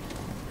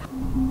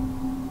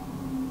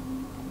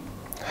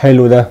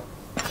 حلو ده.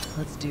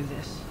 Let's do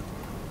this.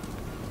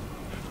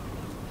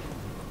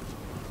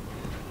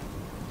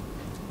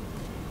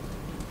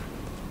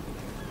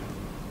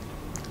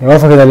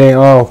 واقفة كده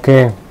ليه؟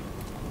 اوكي.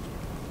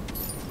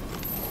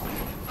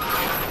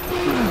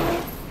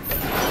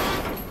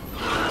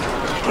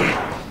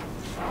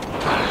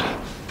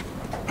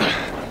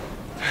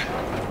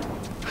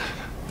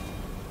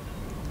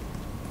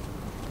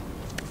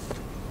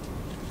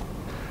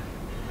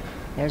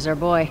 There's our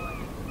boy.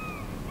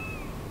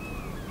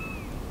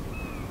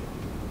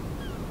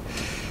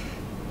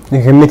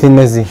 دي كمية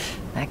الناس دي.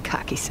 That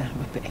cocky son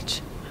of a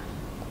bitch.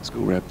 Let's go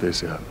wrap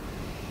this up.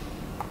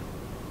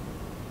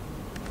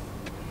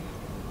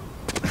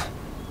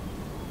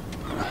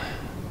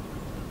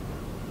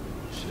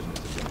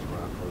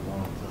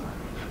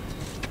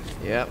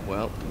 Yeah,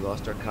 well, we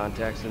lost our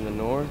contacts in the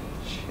north.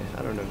 Shit,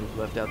 I don't know who's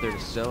left out there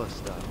to sell us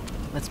stuff.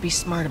 Let's be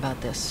smart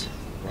about this.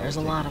 There's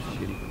a lot of them.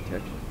 Shitty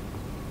protection.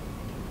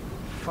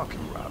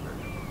 Fucking Robert.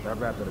 That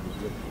rap better be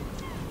good for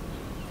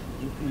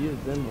you. If he is,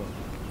 then what?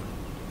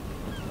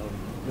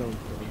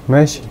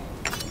 ماشي.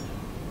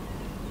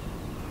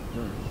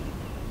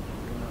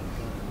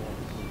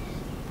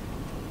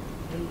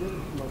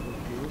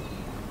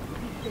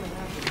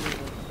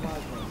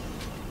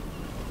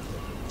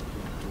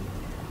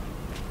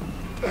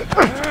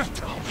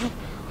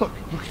 Look,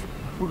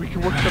 we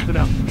can work something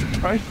out,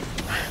 right?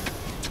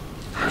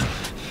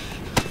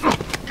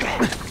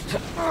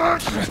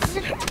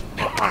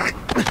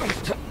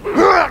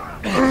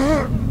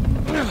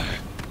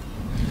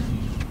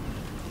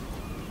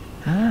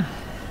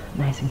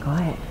 Nice and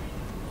quiet.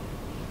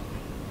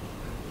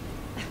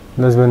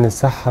 لازم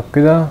نسحب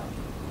كده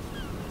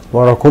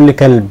ورا كل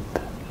كلب.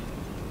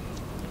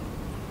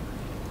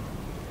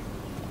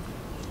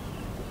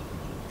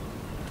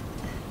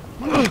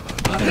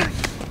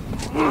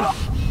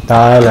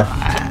 تعالى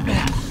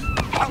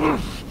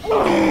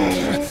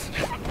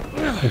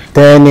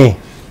التاني.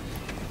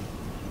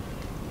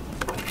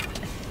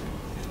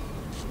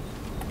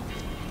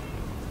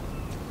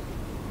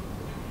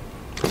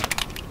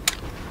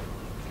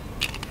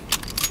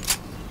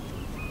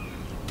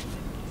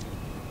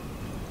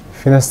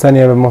 في ناس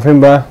تانية ما فين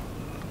بقى؟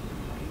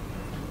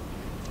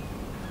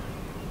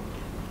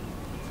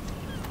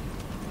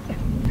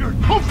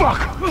 Oh fuck!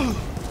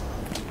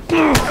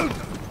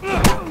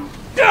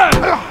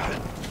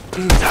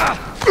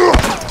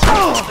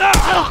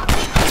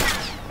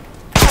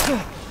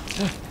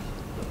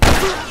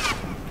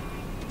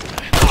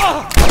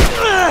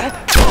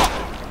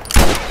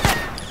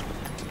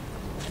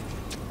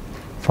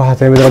 في واحد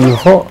تاني بيضرب من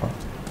فوق.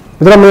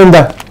 بيضرب منين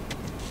ده؟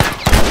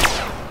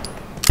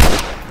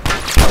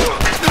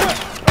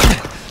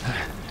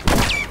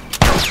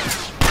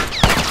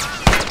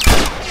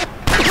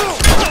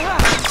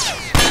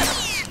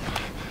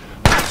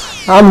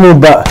 عمو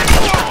بقى.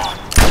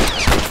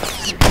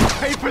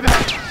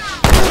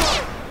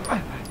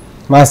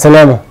 مع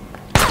السلامة.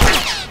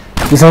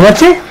 لسه ما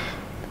ماتش؟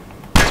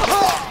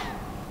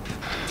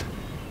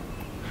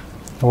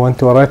 هو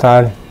انت ورايا؟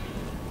 تعالي.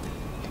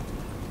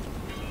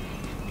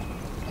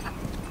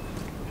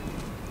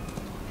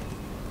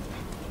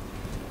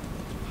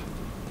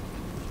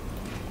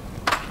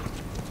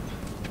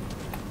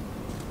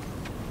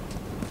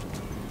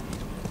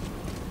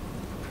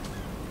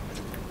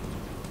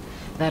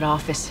 That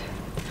office.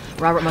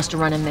 Robert must have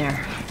run in there.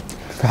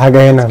 في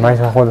حاجة هنا معلش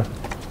هاخدها.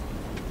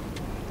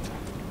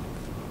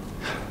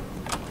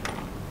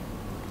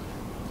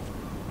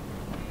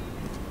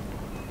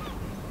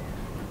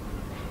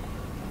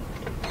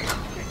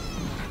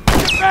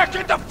 Back!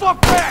 Get the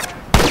fuck back!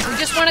 We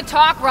just want to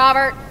talk,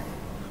 Robert.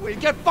 We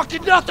got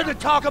fucking nothing to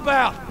talk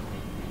about!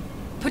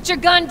 Put your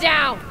gun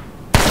down.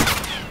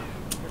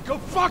 Go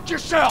fuck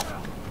yourself!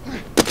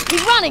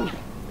 He's running.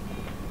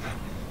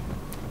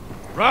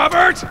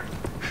 Robert!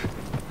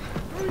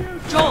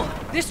 Joel,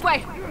 this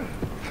way.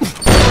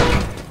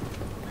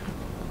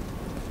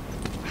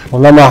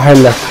 والله ما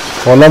هحلك،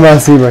 والله ما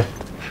هسيبك.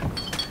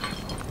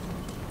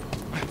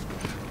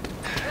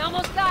 We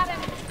almost got him.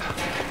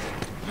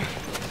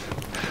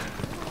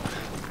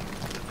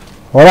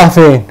 وراح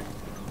فين؟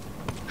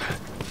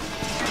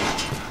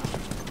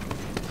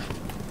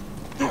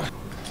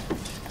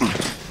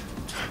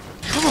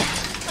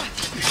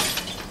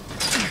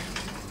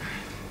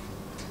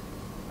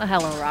 Oh,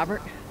 hello,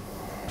 Robert.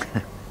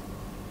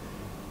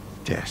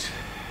 Tess,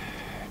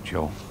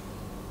 Joel.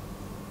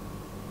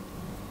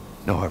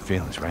 No hard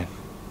feelings, right?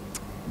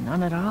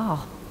 None at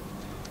all.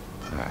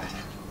 All right.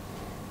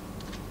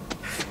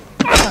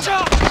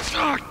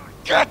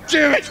 God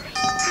damn it!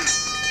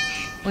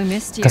 We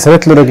missed you.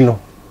 كسرت له رجله.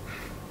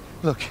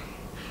 Look,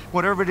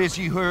 whatever it is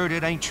you heard,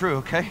 it ain't true,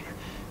 okay?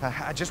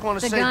 I just want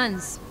to The say...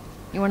 guns.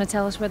 You want to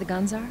tell us where the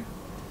guns are?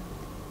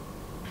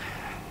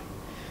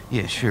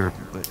 Yeah, sure,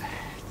 but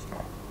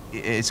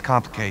it's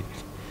complicated.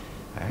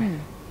 All right.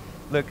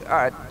 Look, all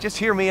right, just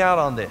hear me out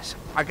on this.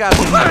 I got...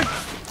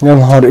 يا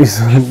نهار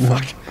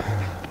اسود.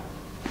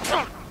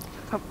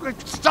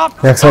 Stop!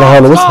 هيكسرها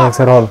له، بص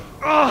هيكسرها له.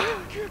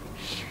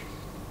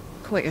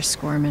 Quit your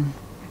squirming.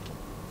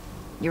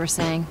 You were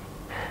saying?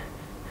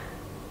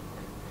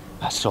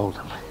 I sold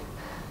him.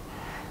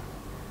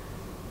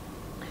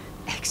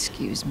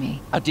 Excuse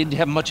me. I didn't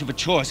have much of a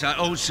choice. I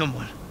owed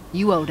someone.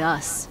 You owed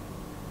us.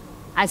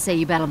 I'd say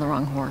you bet on the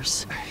wrong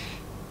horse.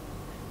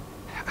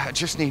 I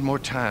just need more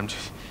time.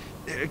 Just,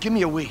 give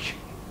me a week.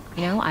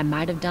 You know, I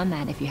might have done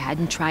that if you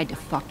hadn't tried to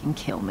fucking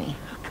kill me.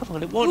 Come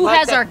on, it won't Who like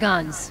has that. our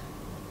guns?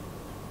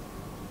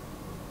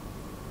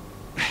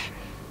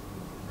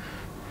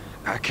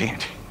 I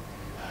can't.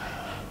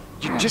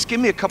 Just give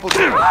me a couple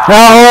days.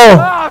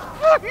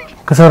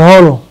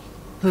 كسرها له.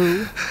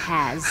 Who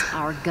has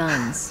our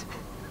guns?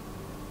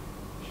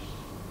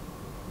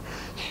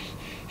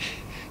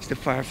 It's the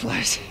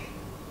Fireflies.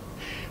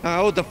 I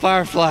owed the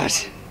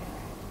Fireflies.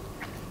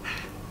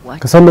 What?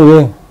 كسر له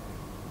ايه؟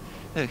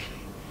 Look,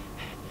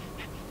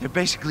 they're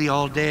basically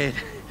all dead.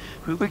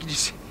 We can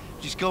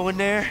just go in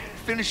there,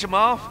 finish them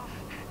off.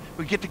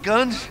 We get the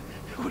guns.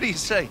 What do you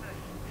say?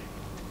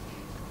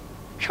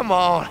 Come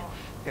on.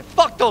 Yeah,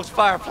 fuck those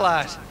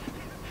Fireflies.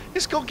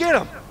 Let's go get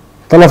them.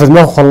 طلع في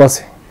دماغه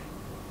خلصي.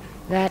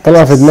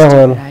 طلع في دماغه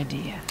يلا.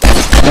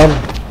 يلا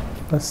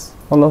بس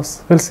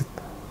خلاص خلصت.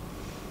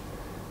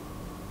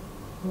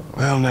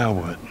 Well, now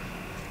what?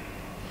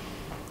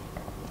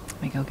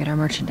 We go get our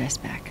merchandise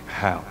back.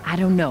 How? I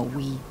don't know.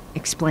 We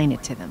explain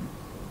it to them.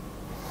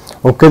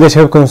 وبكده يا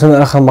شباب كنا وصلنا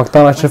لاخر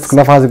مقطع.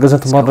 اشوفك في هذا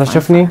الجزء مرة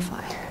شوفني.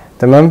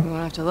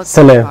 تمام؟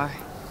 سلام.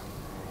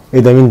 ايه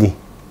ده مين دي؟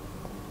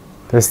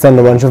 طب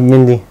استنى بقى نشوف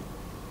مين دي.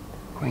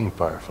 Queen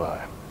Firefly.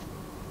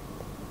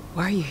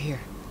 Why are you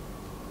here?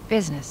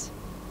 Business.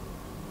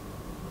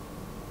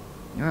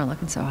 You aren't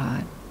looking so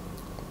hot.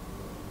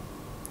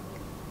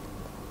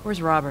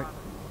 Where's Robert?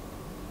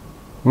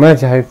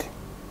 مات يا حبيبتي.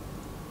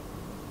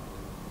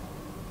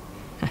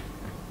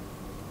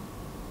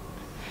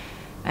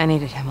 I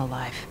needed him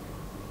alive.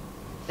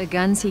 The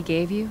guns he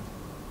gave you,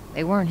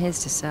 they weren't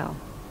his to sell.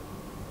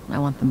 I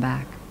want them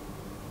back.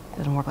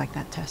 Doesn't work like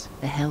that, Tess.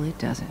 The hell it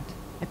doesn't.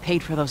 I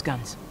paid for those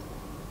guns.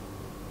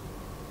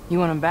 You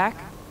want them back?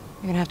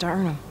 You're gonna have to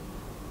earn them.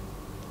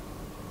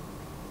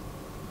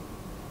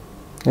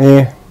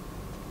 ايه؟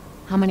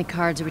 How many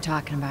cards are we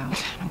talking about?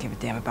 I don't give a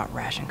damn about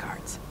ration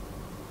cards.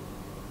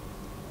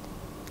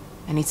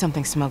 I need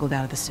something smuggled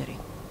out of the city.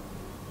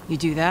 You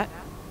do that,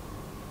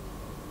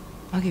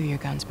 I'll give you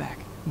your guns back.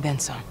 Then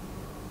some.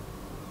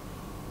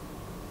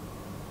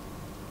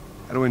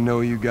 How do we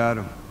know you got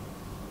them?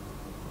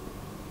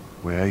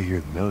 Well, I hear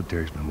the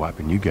military's been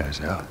wiping you guys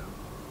out.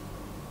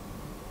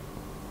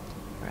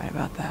 Right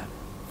about that.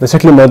 ده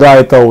شكل الموضوع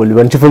هيطول.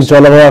 يبقى نشوف ان شاء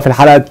الله بقى في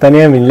الحلقة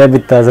التانية من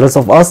لعبة ذا لاست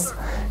اوف اس.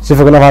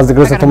 شوفك انا في عز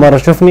الجلسة مرة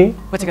شوفني.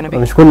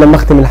 مش كل لما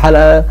اختم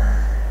الحلقة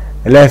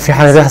الاقي في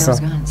حاجة تحصل.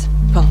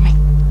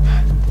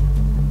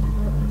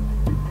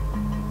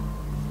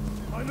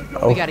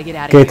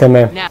 اوكي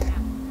تمام.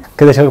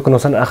 كده يا شباب كنا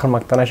وصلنا لاخر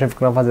مقطع.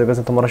 اشوفك انا في عز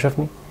الجلسة مرة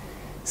شوفني.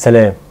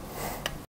 سلام.